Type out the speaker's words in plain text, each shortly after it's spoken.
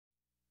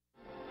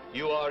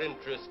You are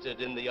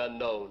interested in the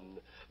unknown,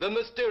 the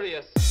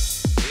mysterious,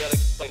 the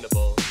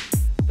unexplainable.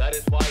 That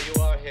is why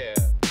you are here.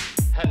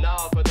 And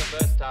now, for the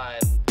first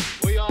time,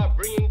 we are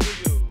bringing to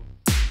you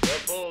the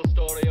full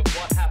story of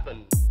what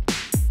happened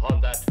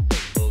on that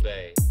fateful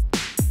day.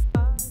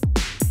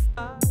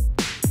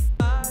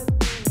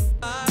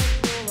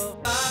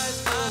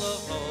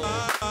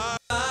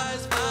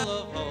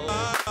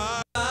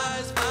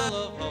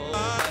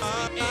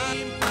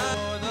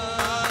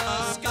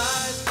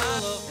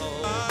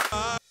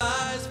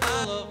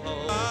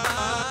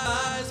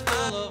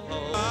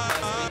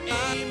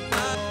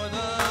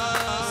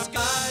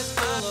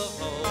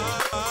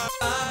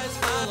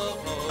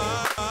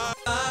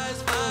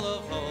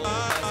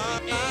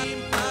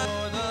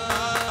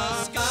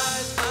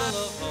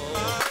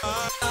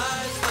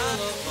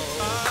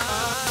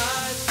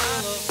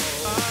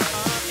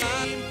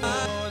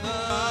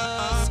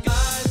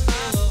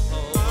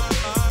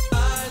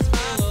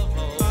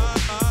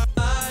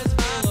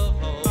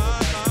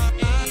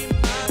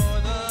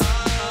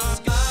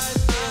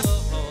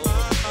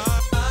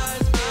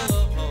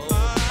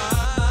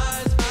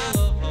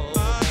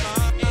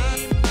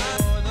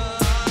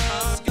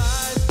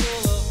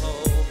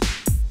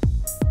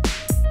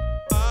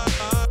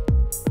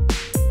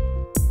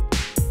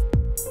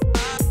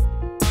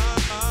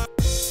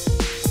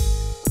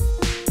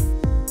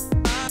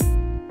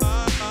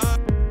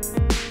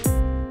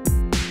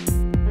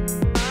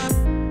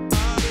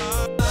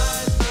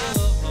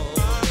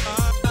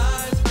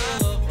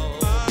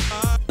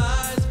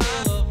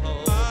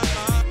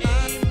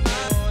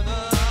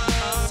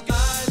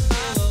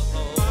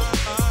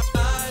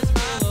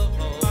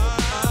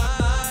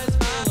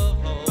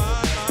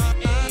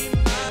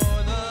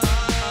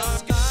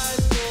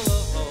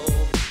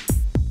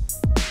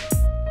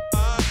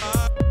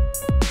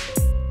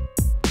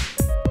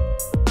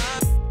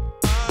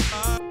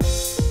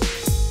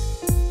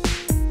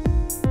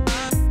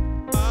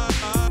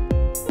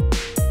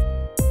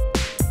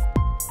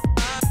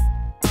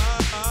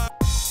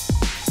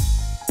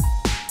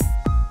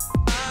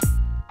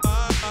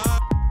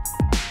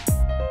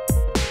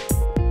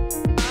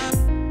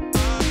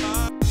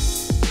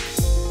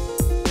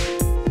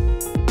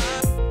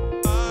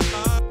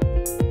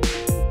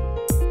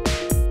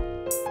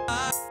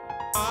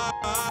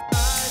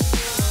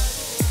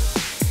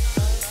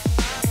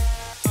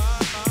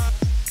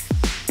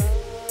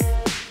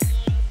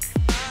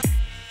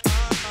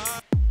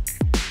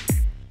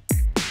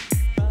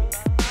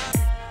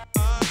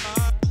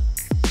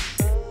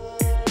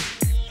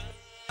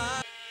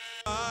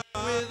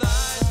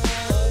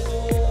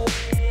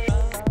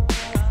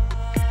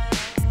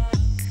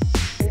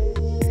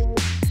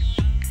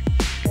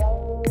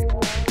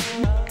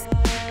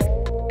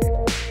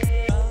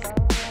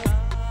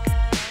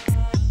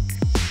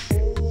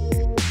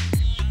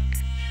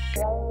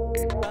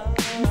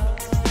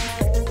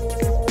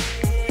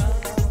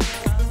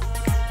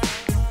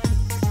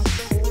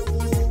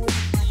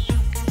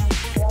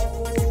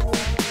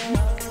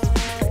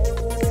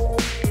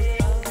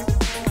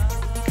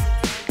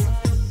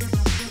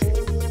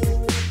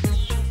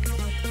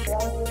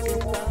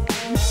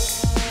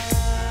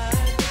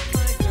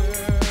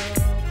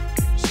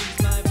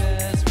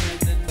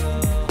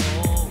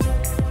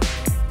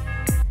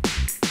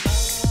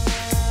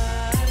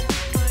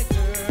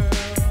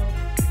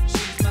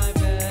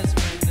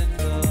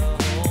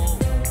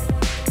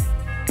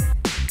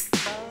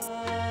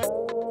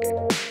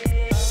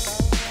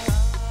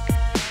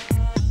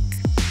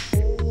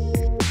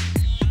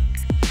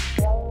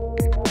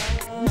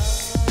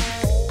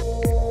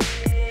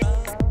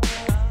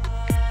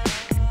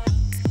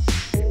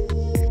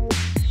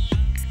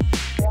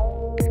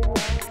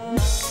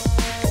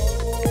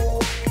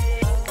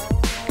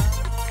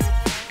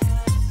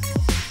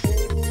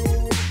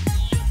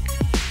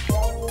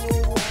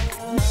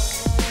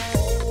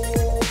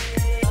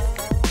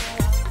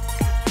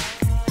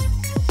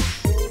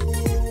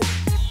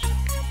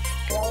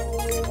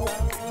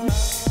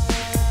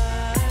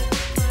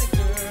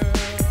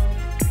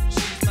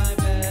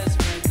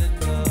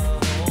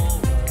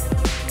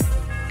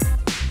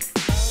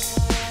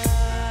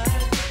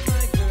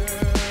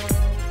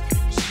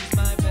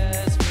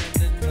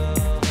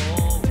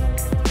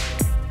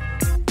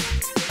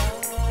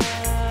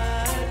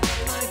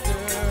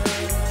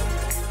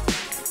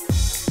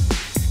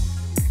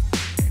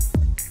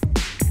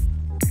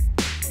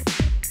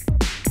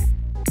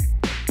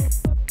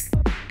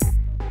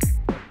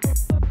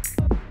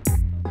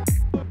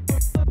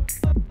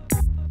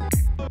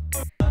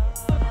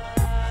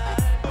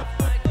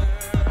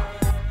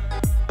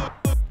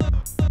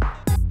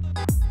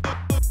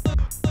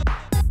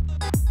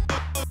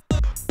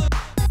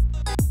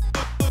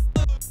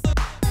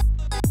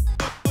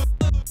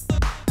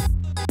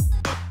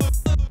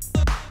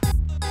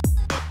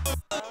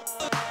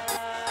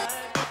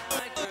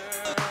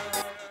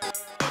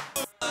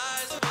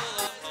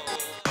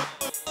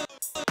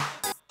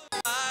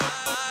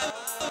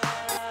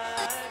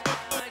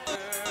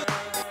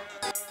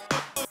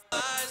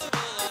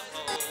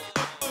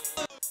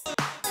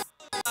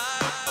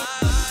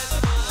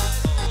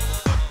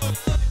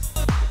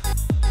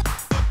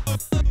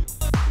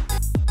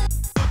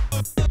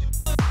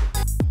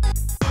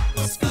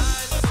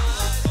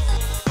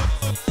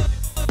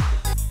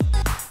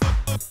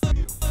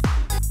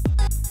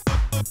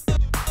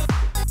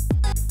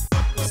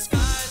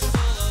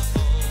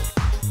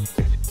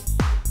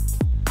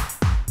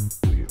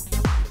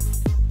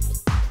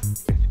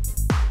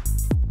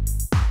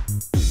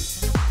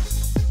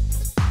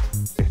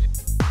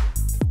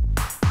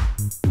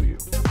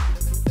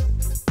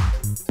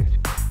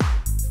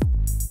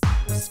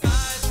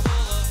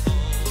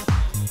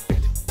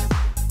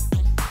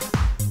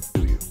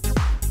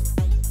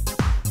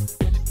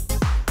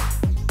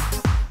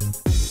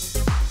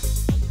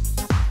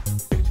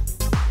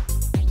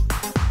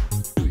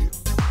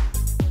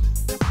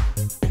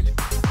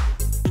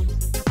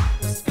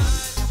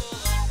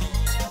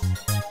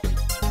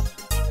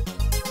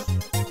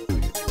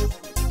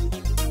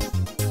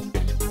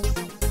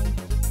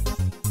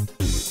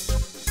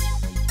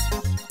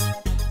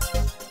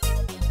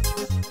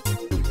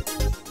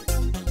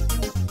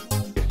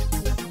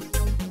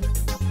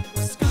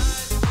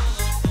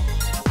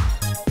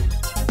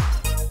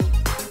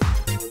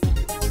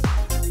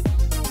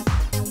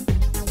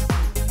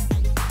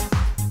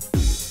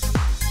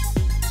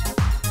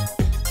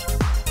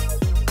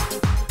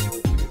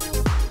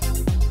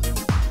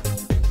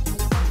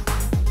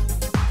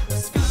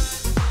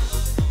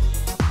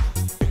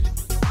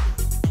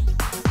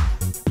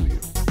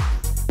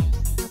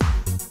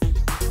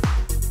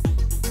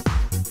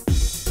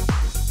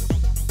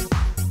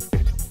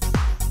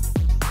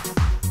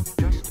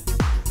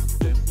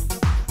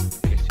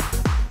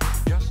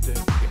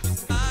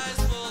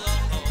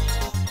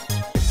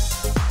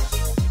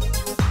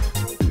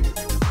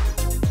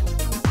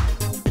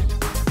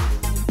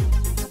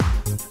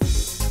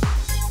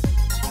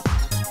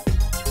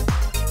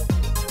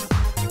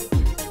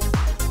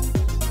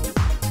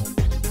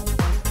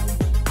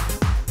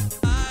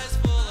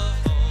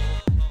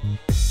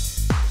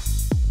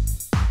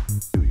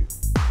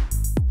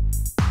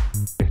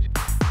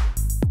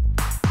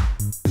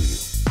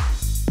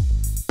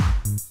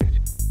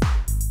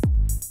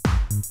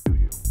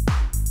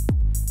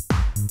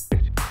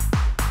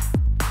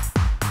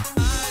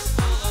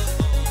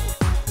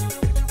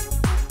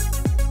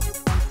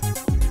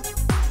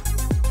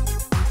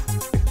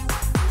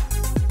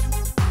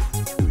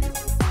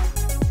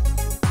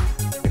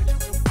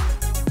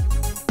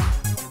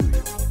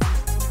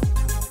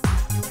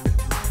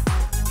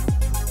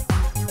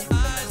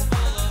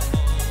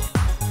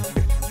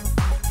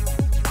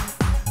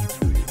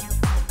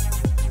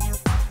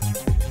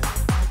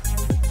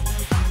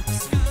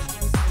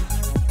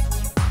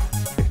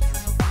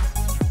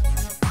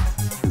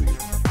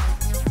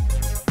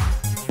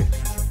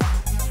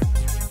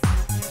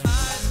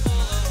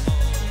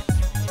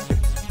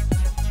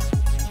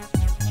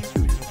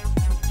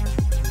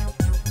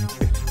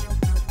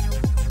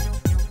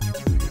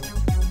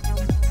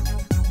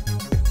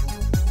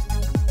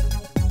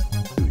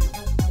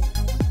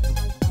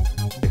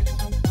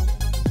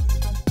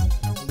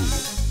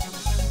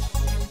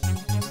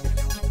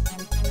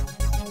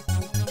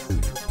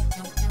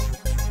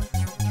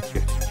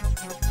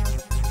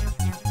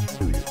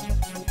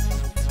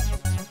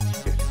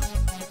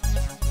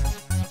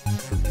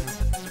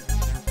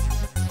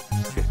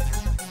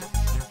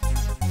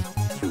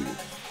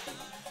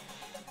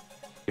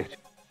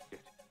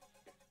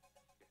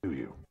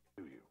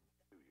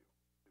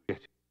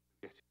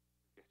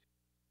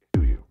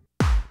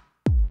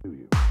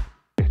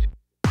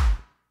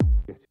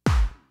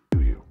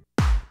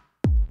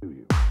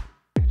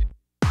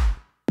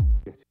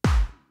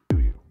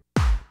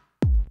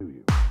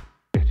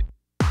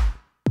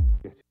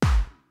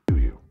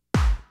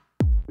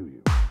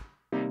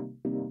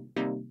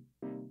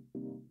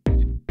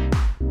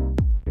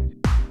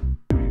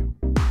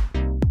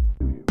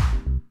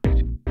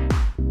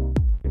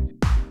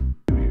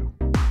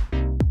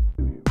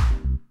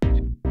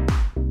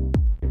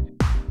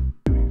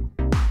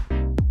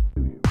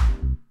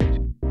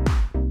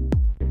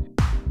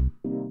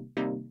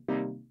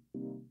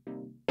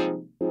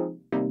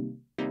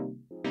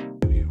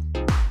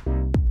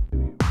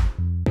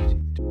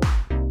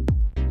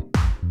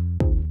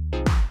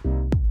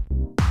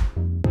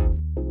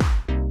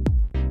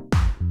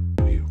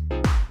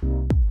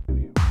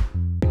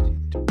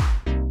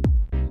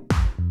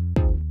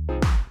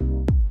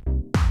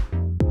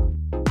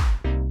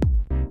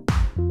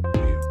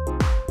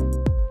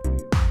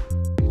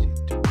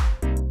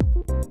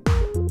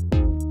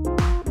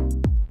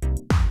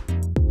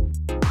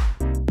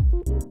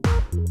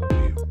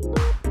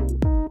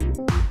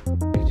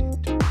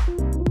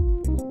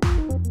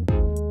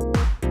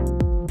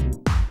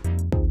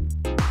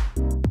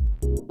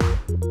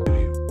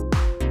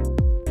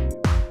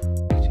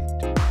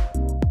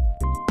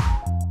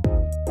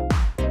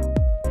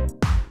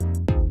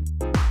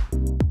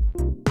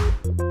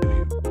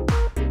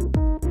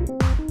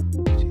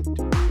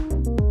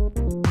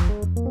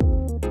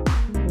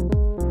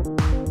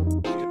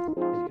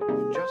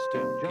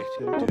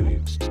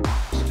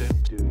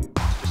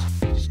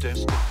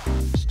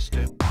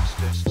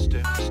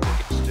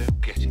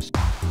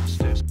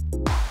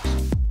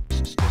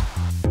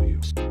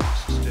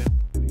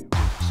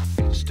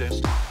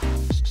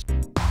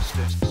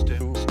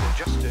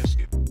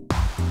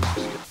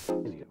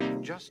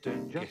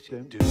 Just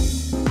don't do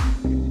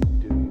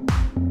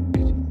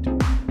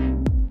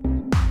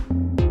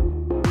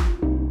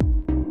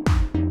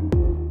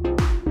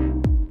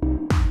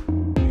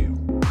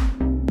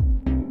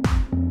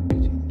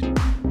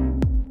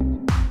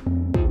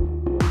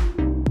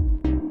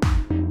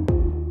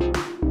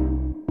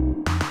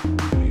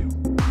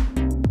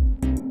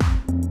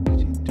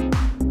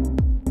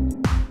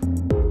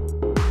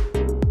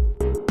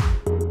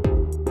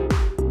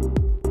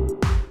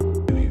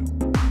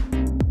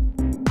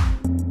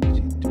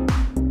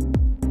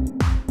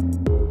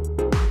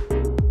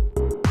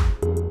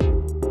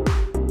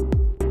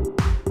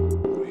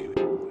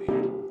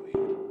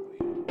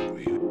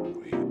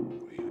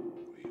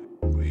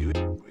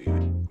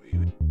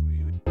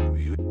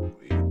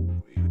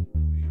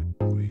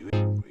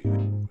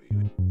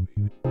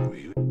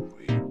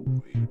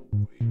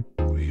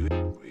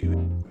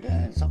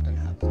Something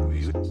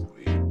happens.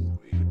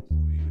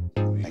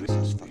 Makes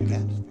us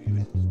forget.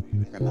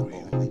 Remember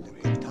only the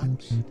good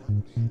times.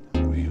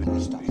 We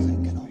start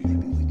thinking, oh,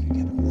 maybe we could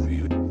get them back.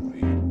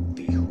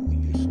 Be who we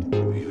used to be.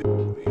 Or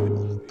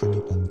the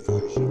pretty good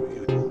version.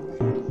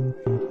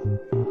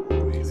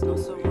 It's not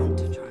so wrong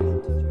to try.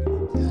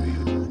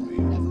 Never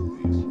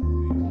was.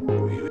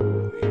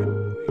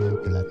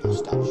 You let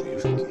nostalgia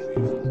trick you,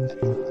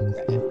 and you'll regret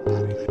it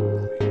badly.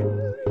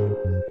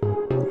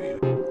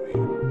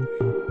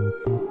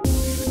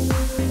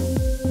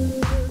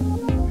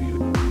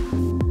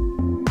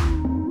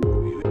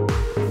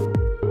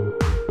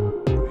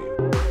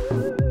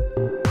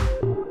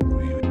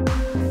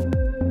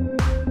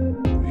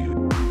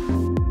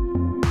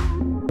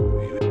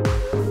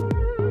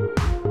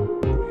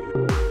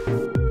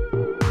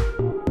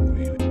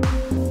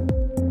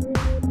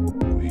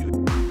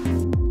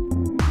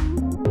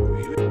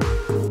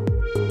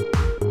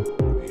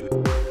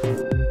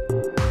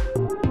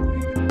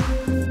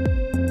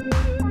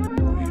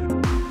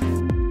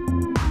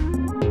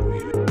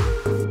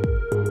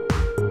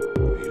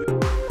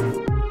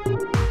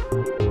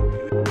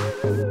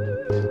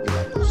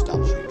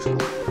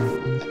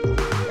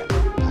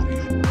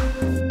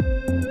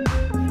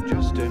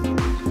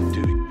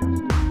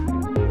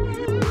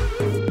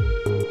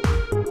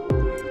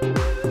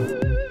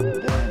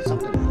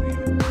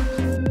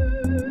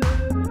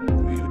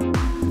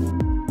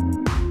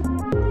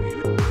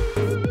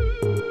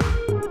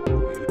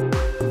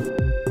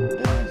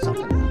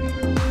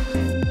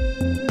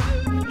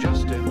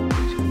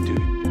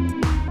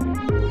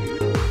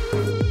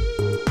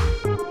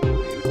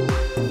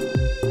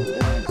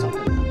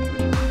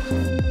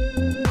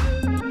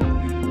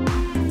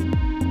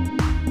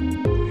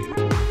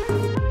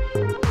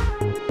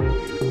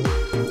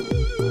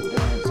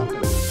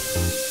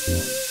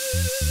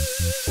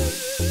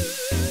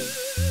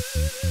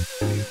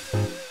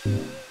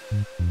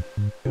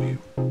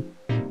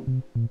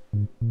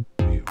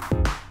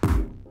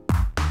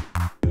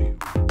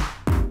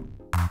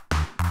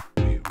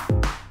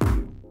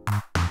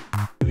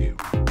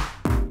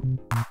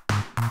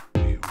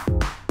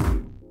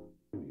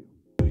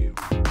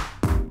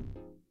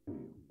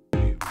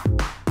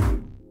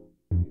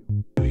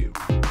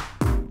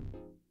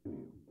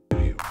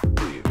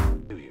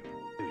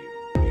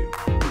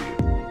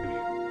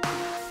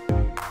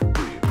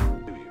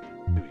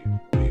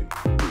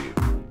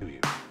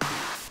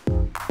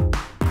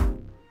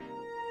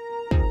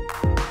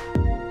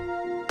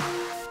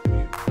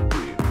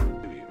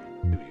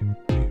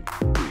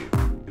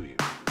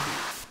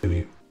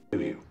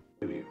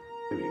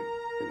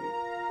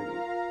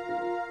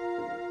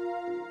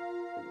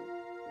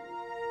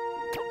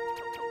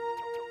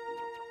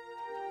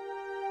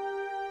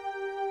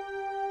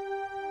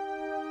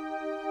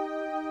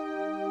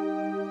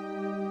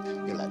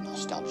 You let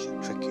nostalgia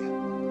trick you,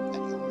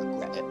 and you'll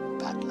regret it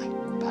badly,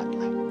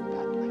 badly, badly,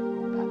 badly,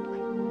 badly.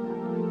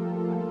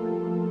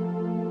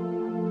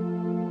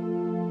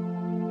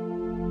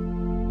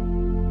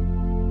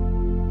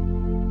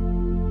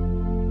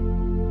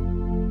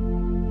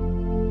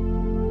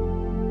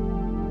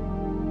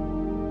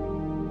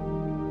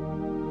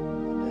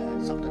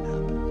 Something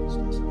happens,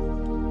 doesn't it?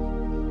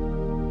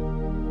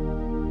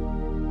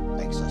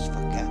 Makes us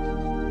forget.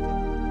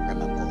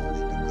 Remember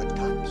only the good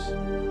times.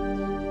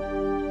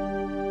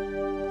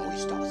 And we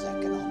start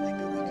thinking, oh,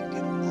 maybe we could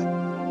get them back.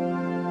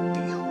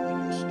 Be who we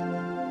used to be.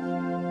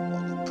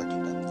 Or the pretty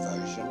good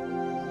version.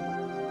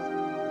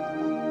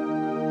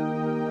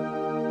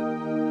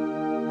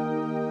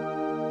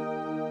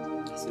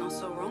 It's not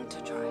so wrong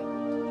to try.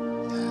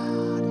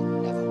 It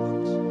never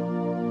was.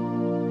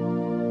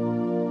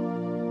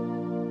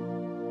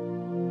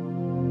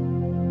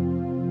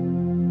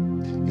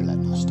 You let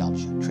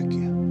nostalgia trick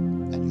you,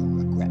 and you'll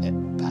regret it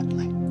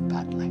badly,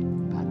 badly,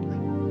 badly,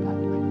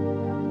 badly.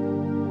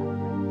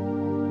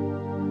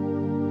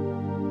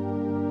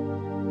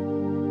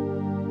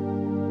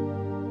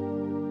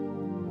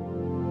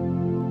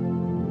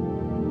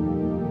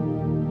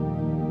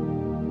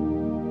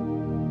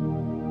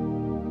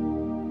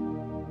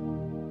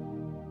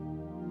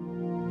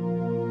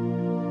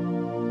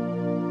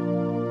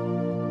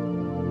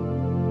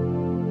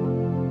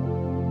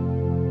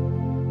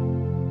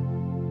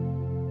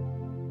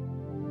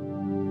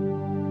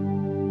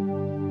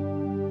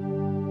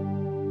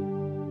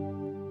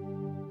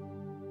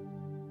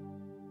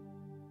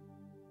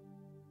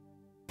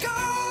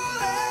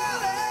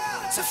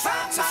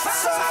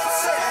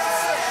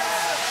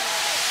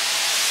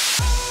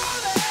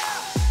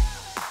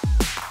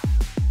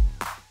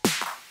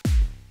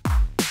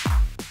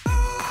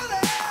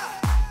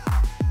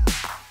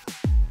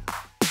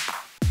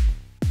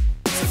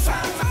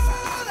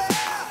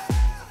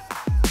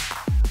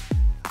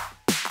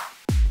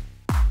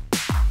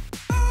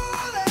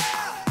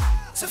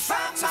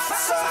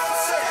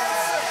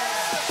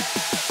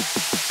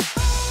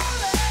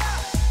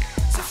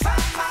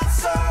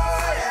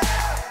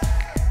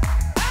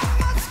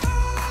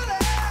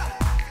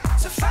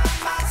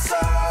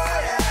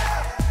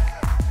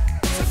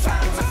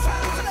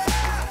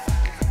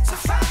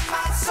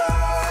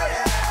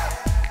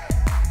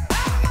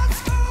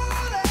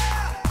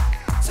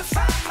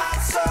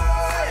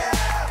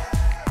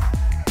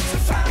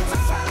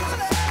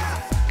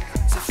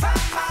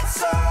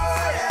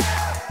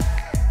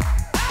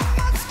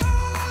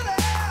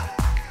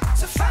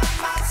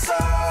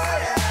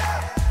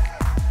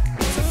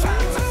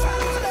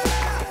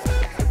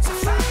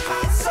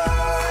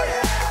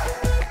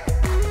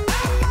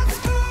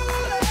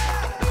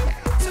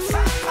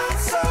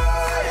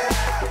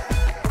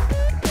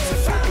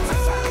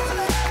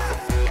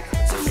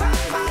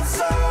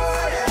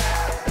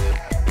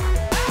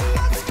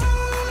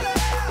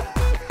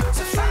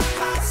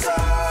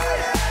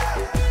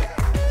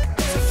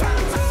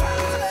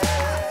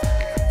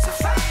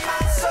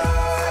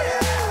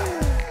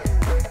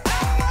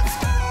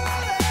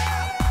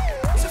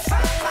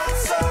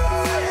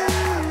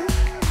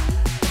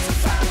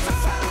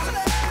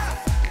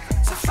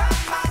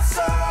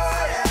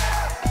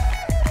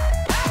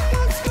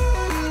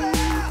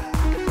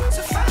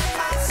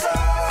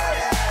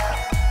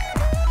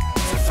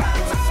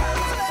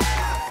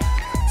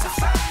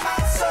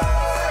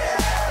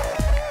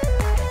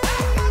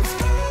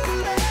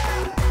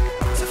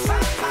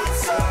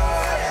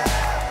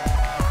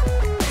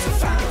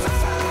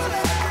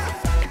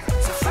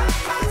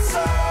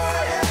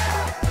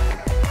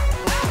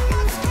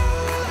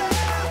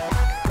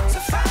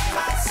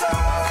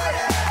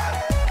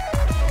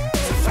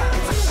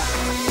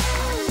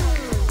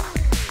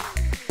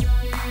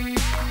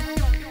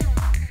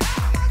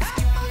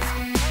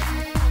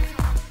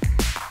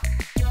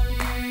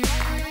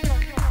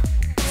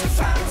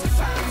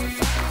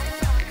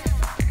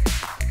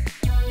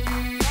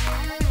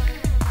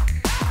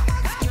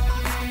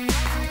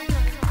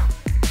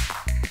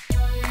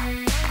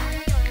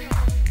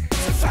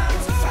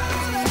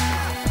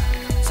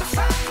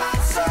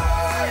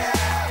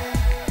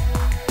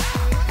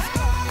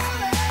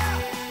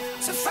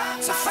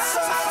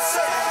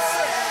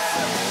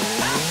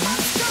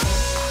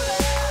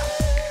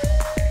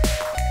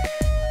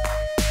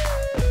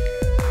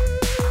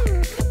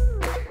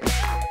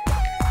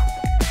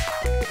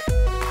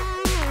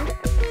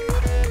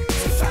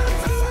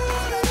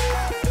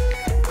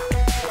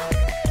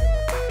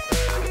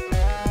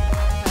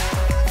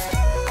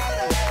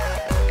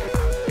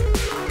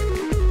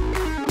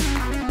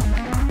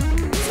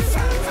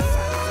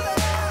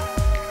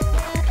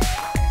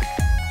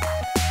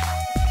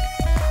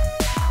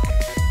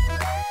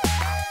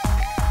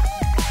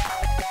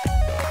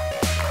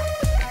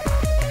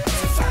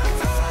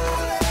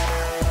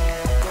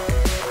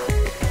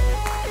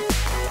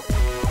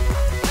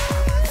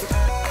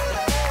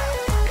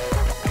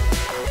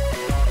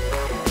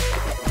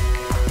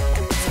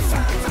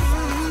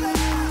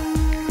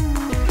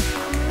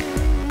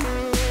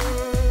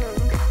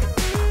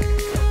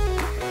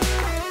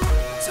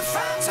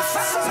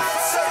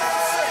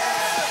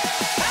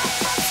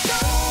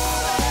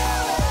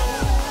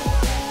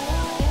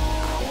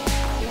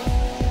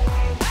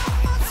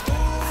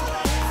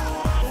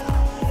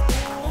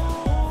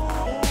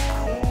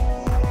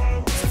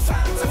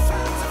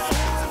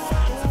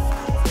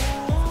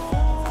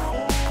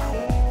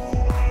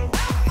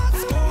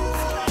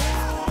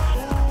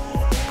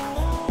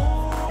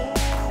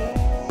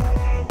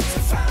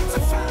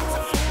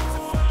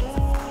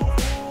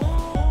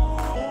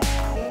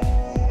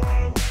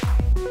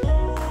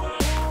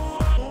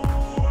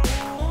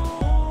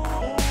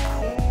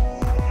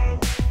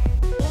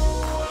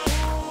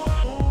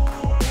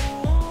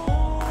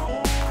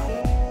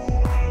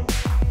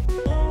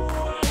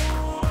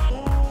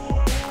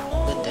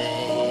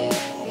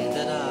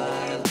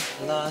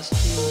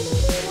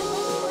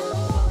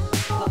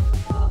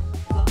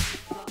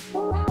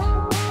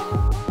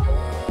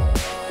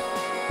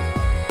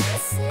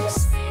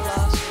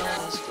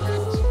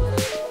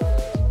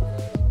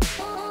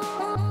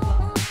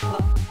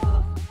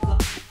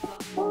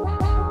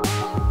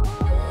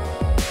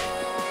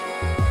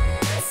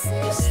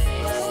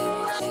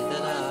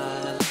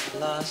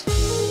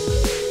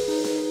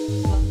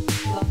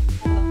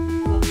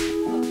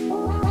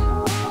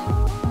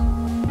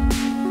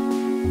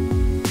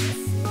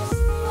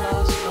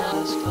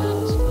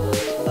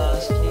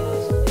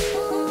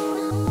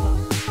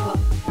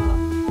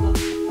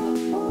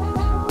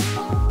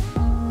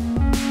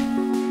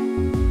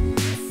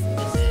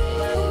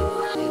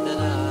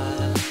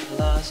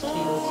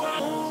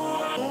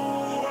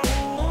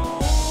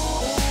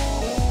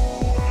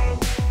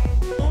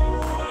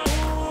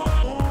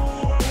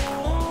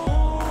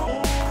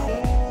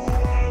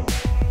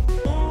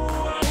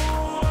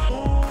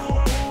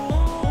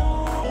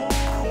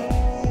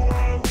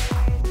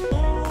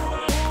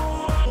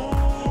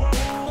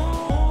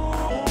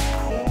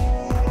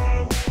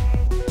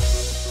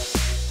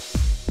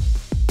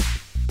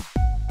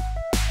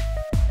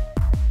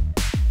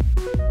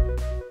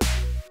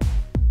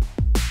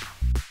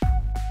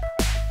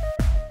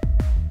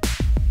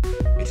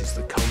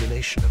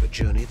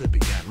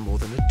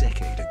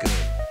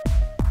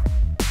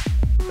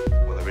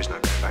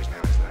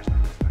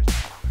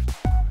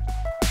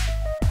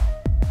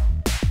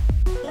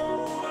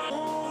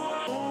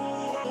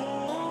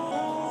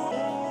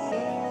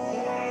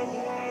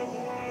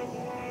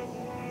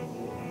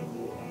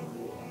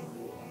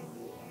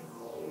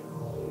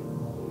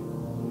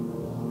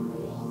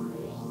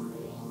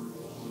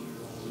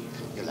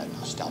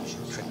 nostalgia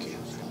trick you,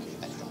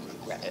 and you'll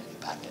regret it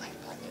badly.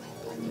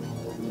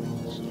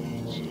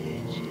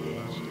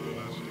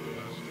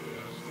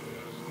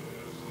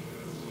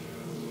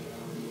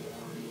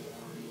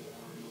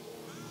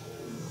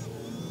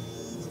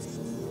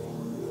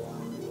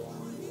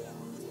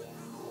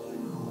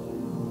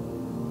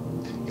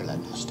 You'll let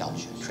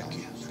nostalgia trick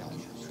you.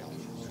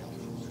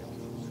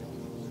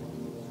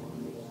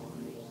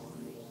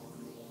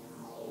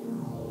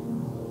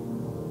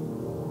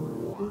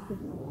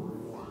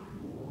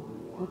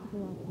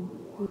 Multiple options.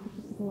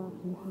 Multiple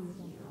options.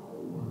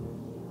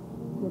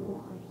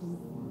 Different options.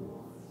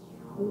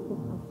 Use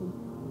this option.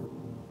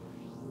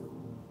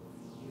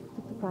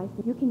 To price,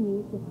 you can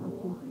use this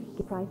option.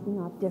 Get pricing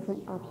of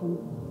different options.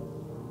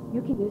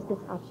 You can use this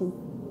option.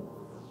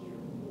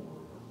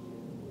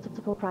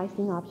 Multiple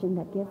pricing option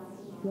that gives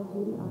you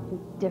the option.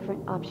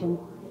 Different options.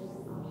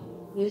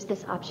 Use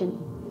this option.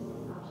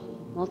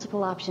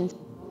 Multiple options.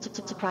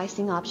 To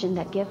pricing option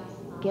that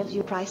gives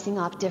you pricing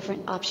of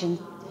different options.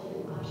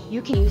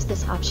 You can use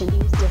this option,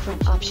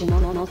 different option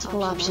on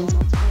multiple options.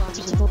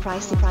 Multiple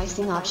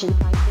pricing option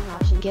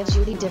gives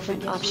you the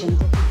different option.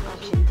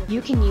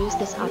 You can use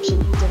this option,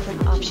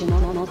 different option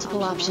on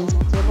multiple options.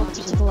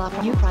 Multiple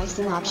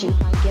pricing option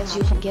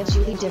gives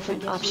you the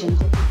different option.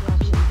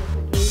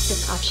 Use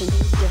this option,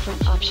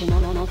 different option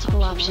on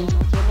multiple options.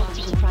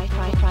 Multiple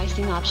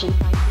pricing option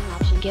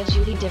gives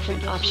you the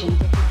different option.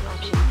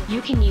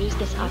 You can use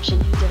this option,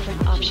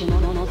 different option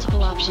on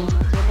multiple options.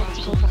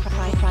 Multiple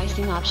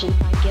pricing option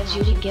gives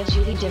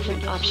you the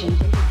different option.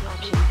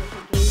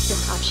 Use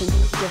this option,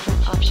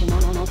 different option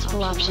on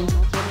multiple options.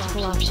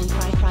 Multiple option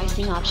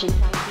pricing option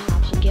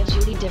gives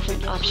you the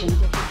different option.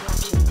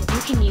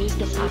 You can use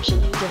this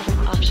option,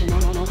 different option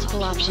on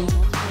multiple options.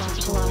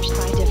 Multiple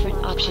option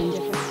different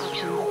option.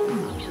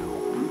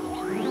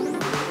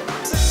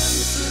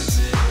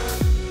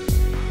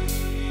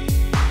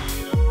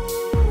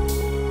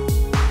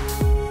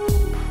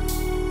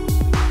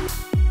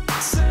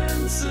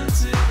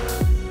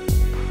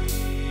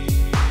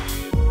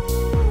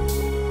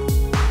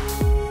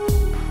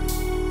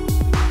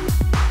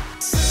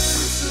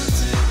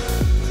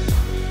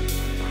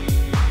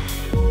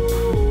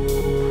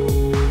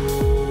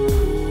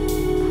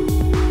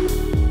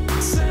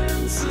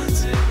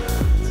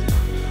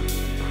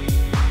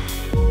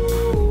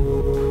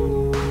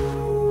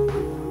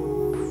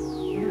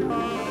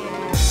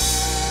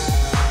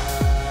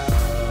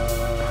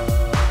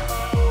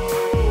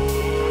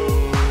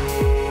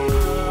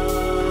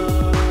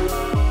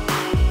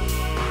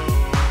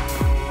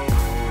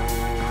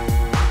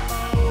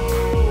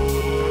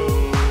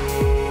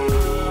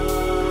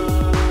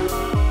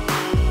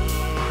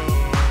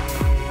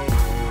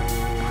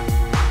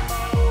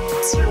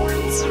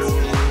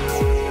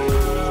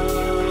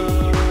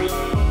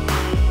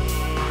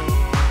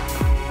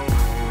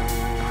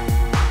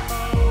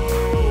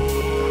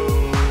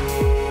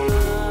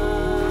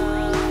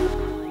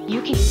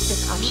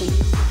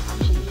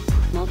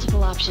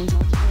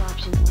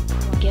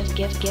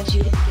 Gives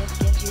you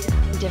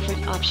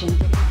different option.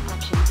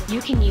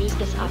 You can use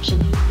this option.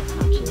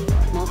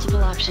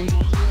 Multiple option.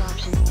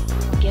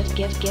 Gives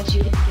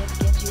you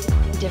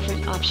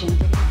different option.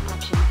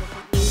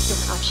 Use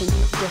this option.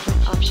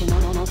 Different option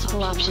on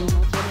multiple option.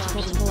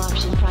 Multiple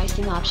option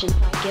pricing option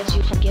gives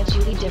you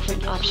the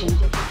different option.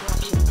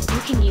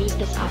 You can use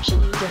this option.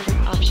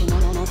 Different option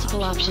on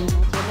multiple option.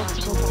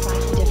 Multiple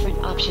price different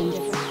options.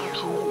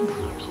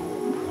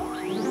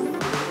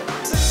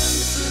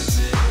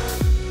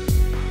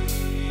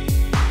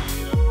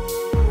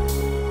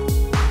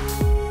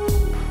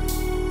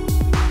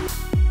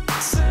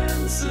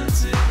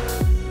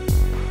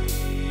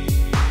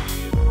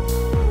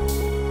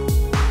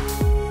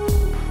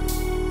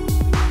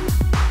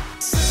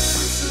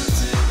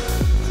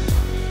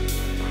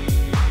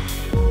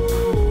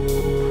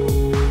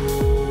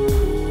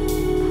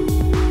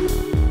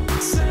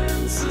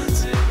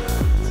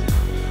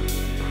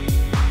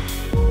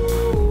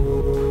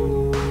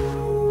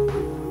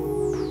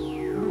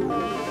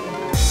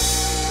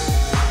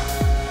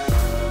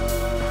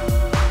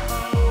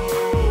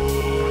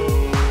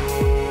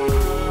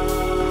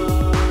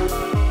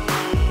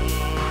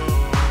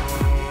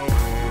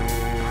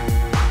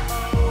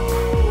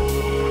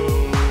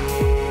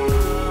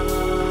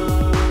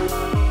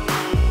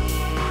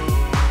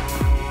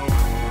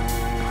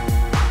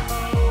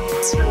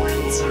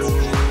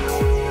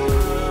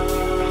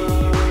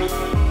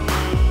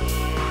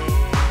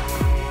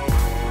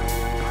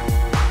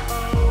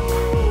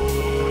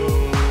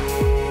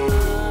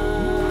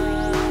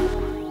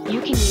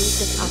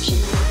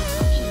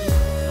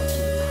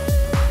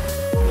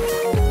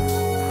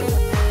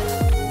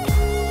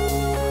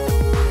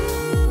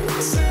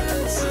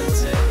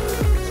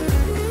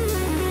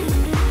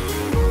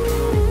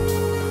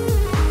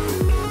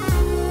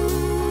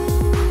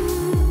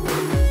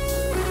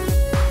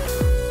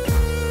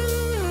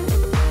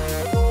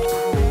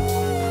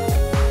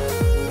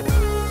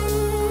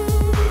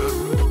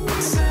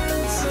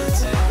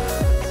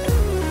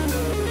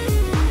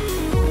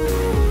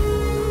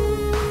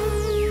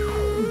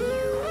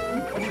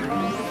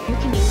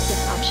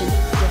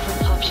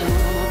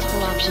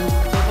 option.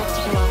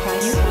 Multiple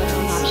price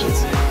pricing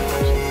options.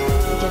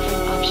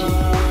 Different option.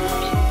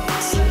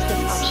 Use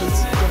this option.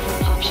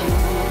 Different option.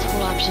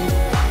 Multiple option.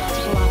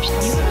 Multiple option.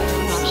 New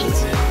pricing options.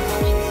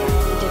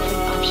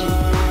 Different option.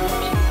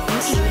 You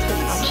can use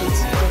this option.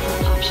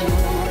 Different option.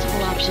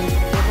 Multiple option.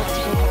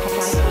 Multiple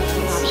price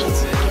pricing options.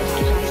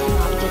 Give pricing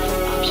on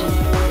different option.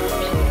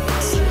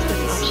 Use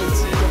this option.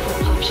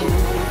 Different option.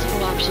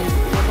 Multiple option.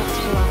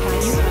 Multiple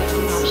price new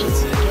pricing options.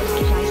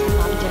 Give pricing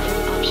on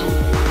different option.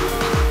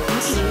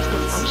 You can use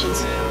this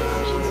option.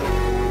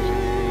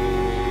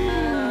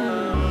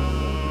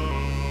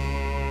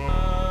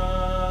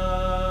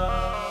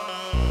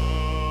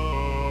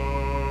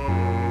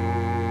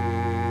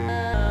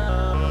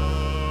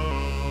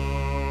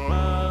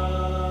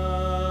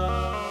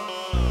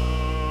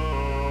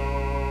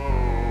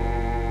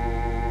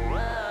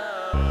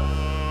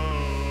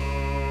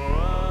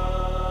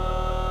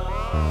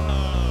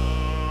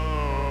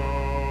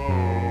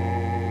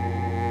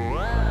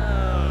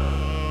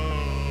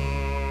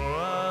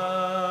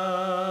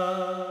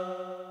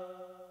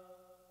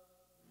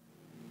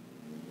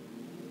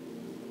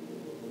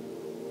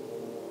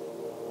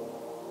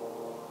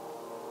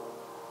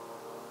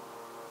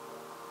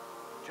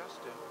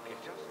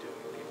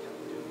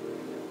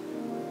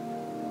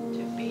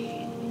 To be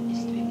is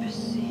to be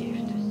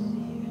perceived.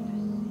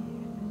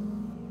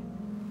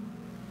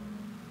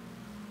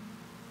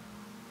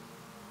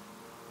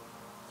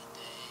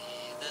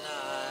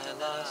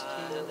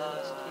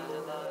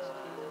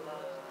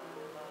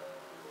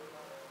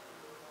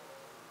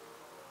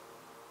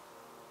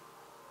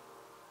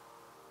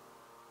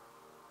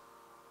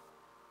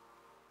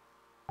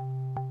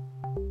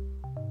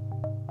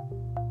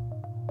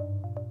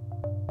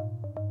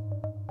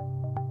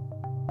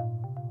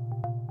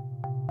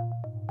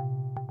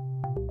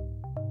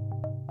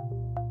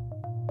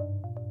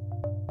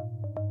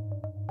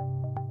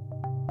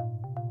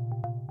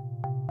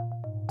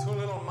 Two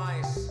little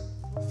mice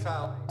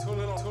fell. Two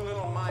little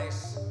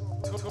mice.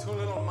 Two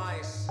little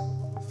mice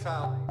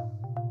fell.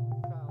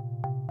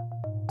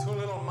 Two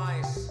little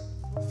mice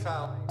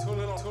fell. Two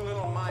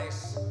little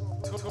mice.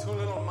 Two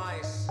little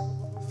mice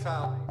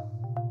fell.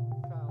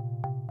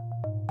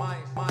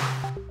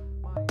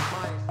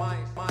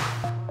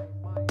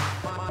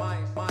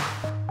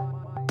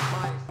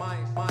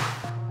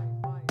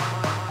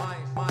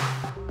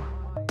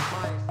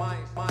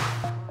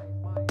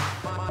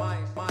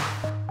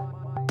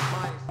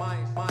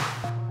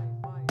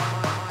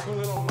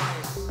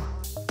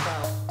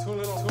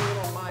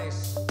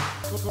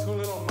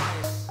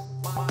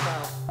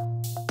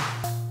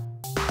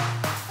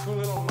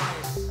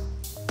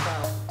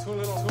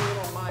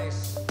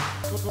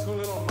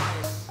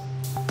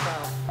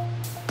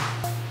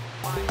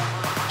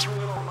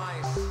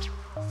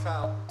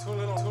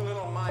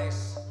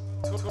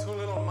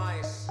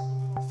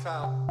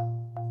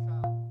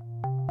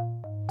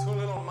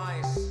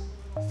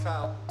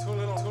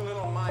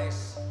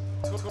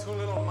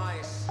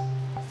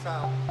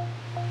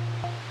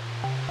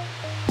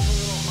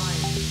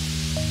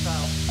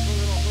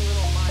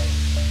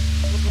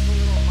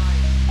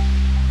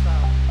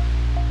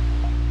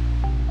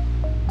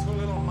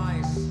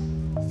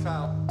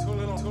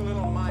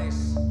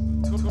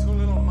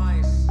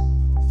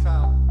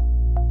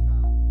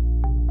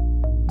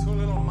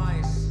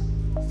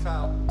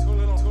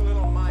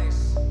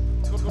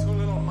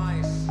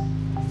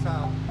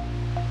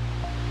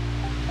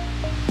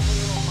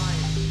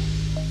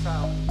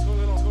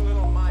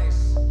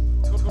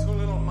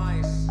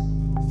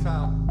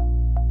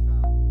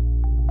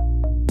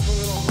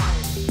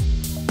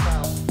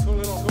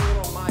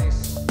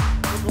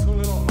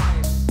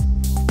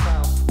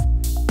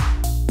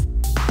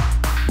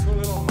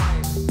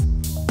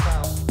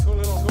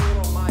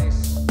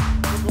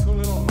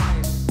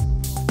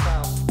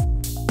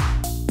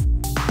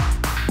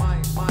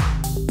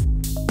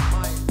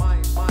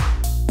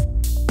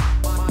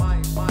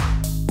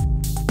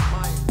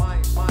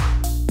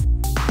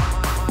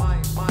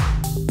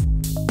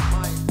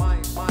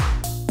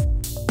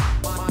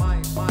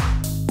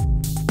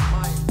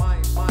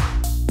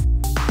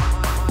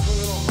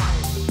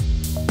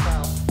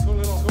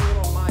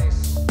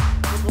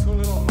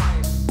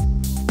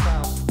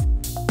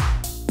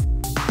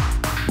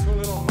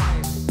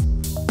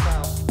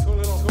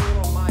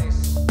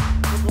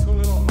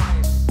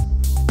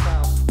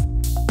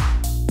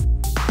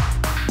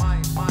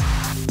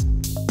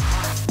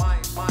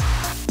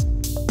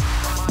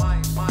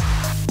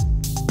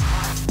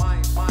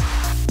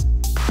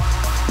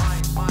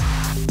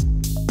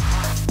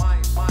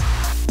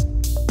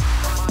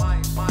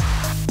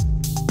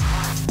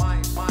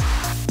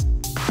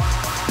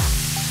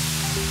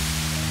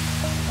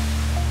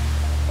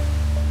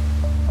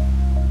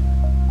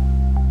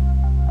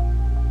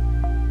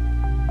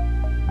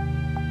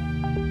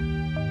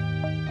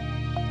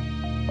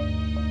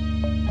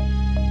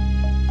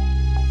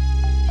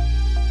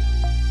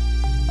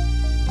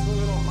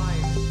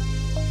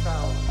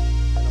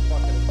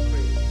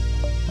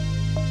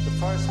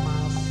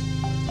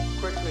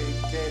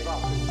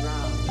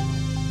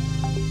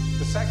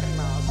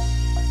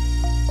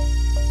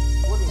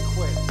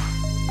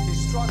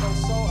 struggled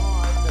so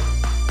hard that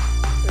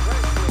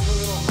eventually two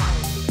little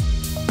mice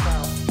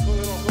fell. Two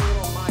little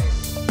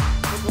mice.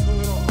 Two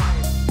little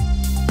mice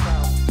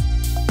fell.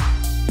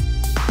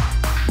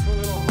 Two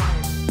little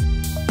mice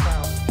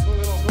fell. Two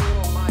little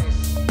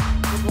mice.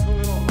 Two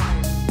little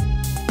mice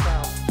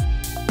fell.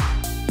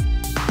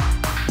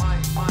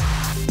 Mine.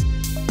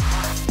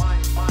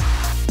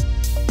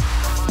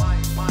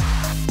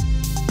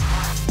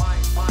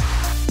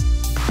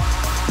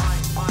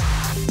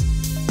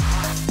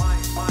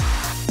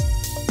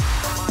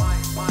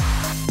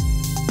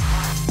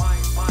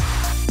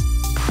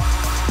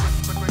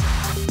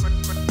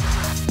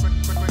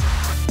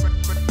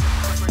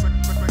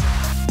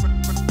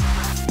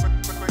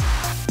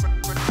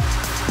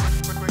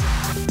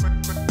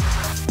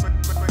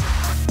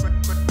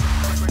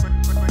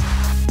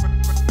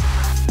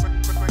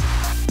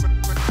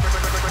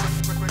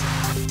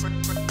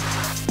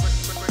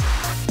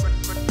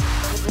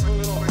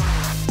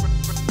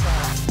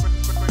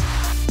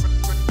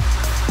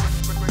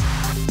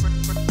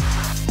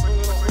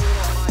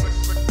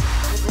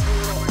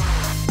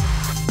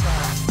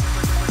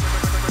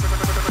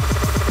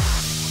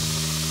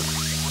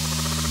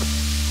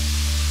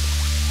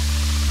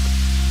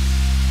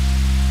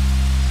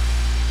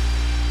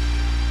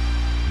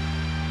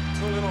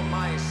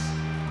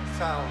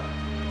 Fell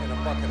in a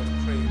bucket of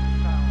cream.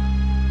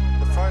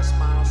 The first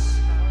mouse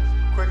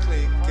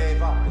quickly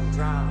gave up and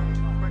drowned.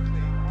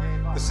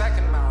 The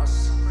second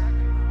mouse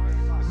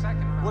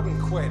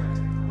wouldn't quit.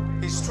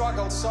 He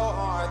struggled so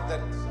hard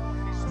that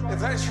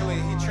eventually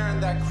he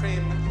churned that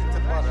cream into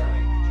butter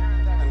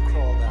and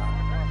crawled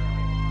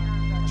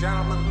out.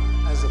 Gentlemen,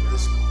 as of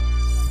this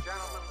moment,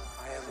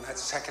 I am that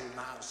second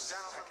mouse. I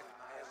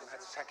am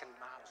that second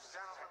mouse. I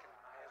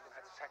am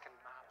that second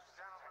mouse.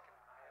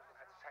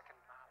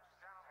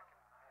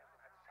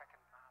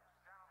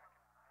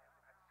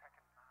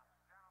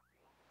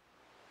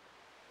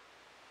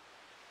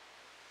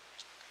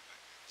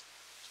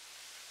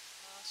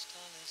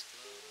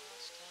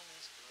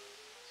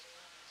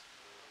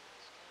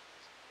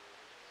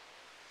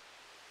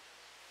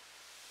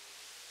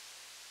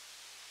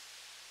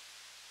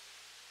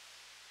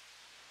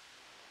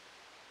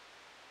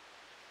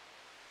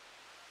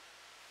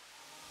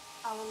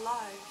 Our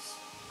lives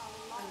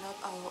are not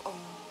our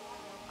own.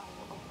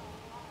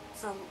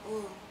 From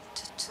womb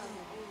to tomb.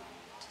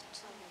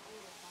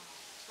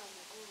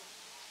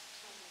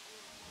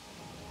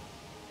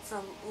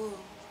 From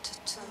womb to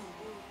tomb,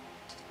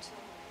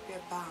 we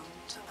are bound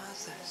to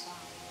others.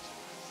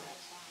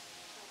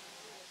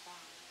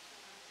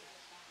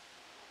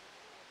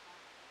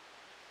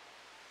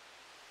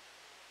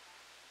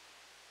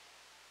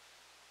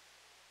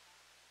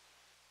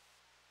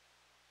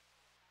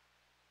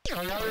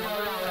 Well,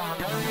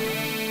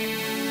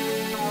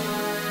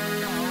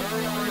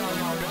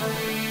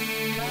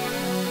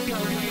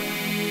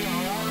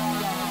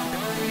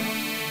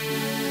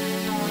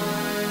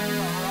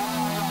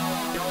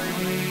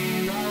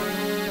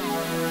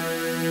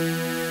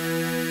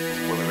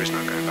 there is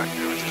no going back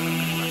now, is there?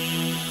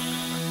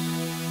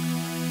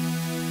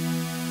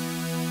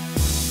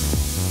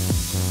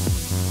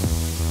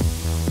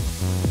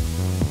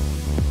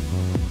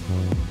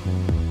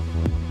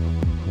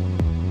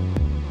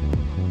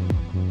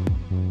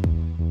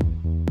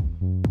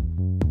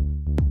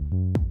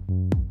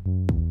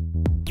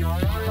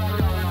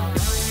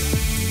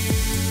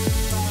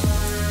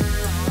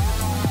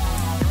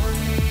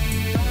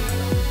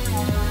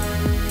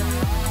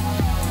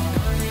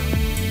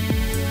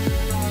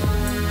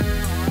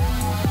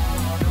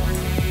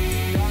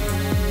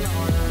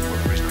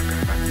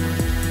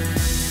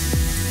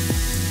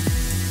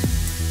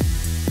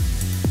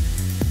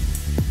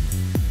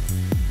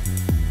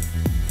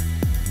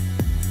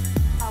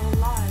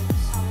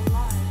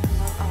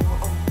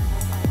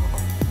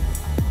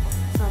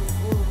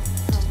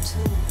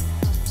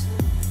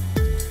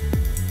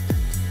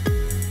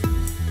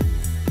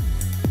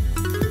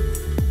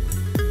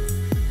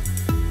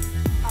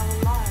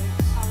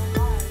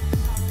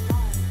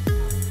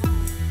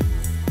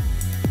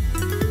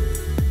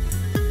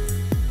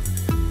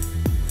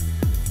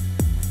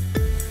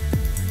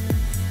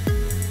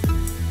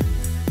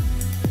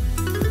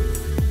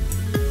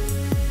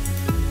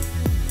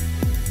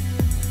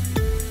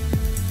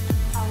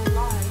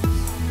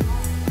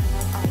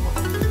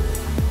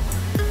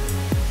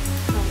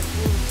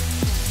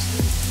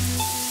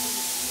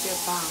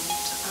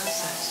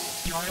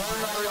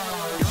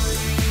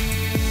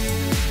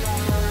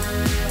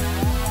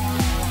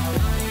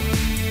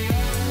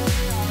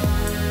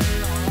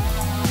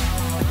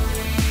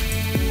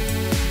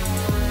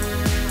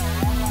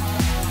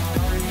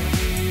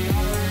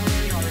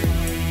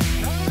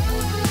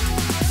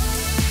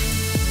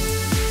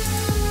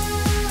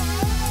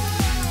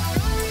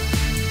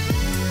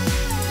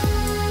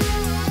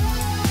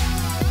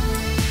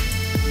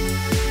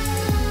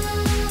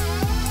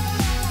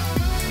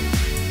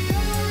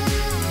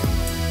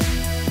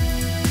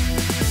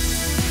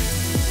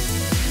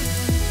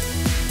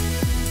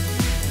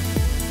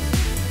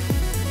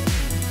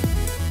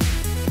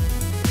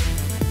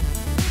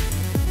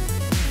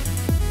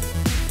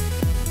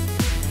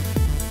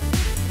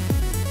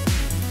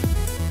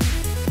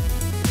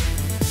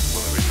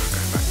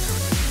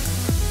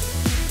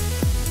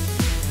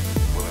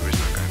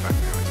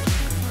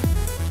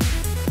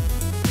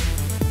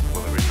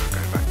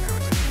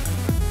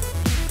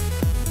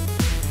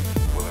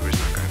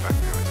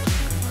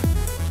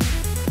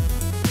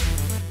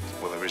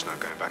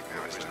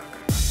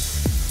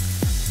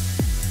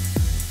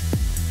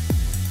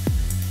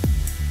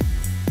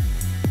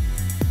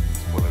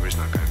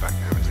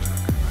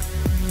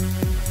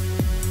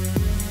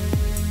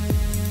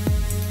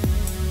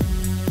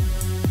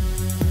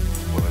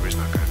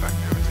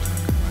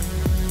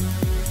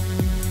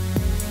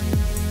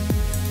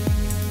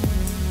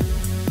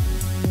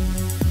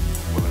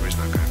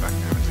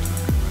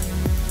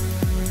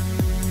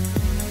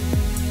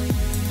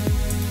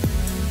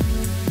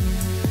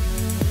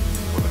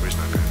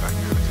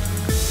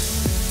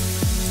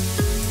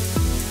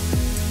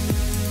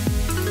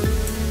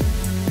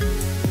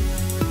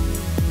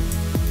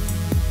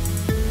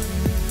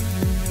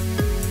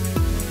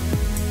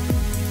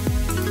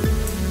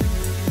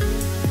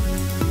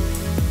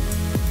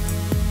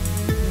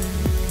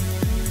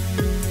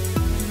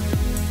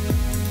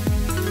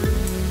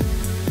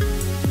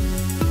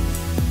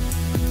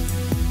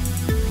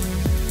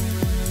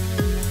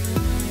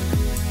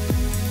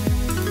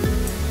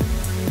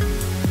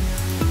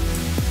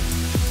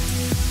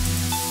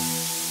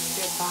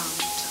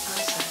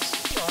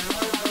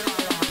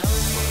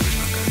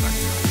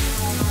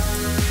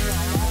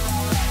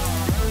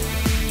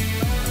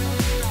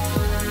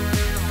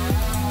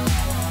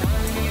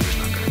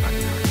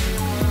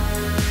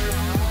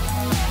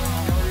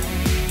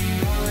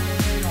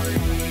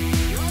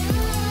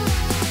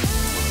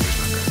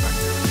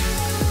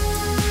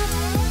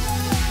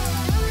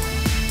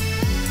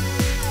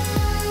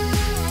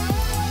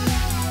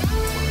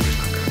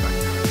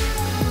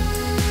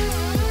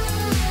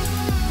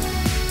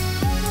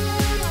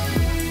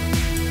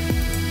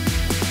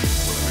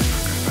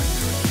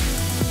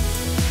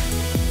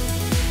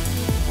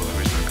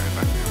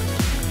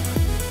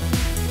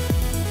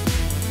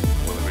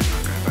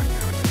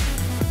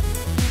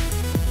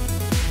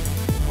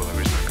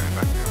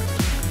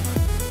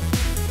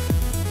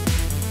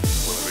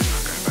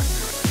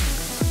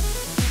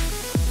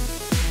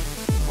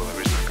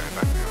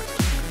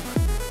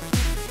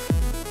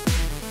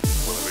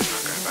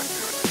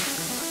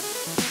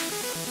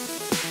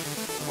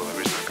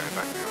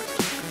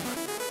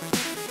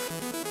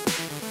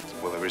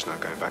 is no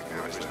going back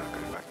now, is there? No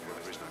going back now.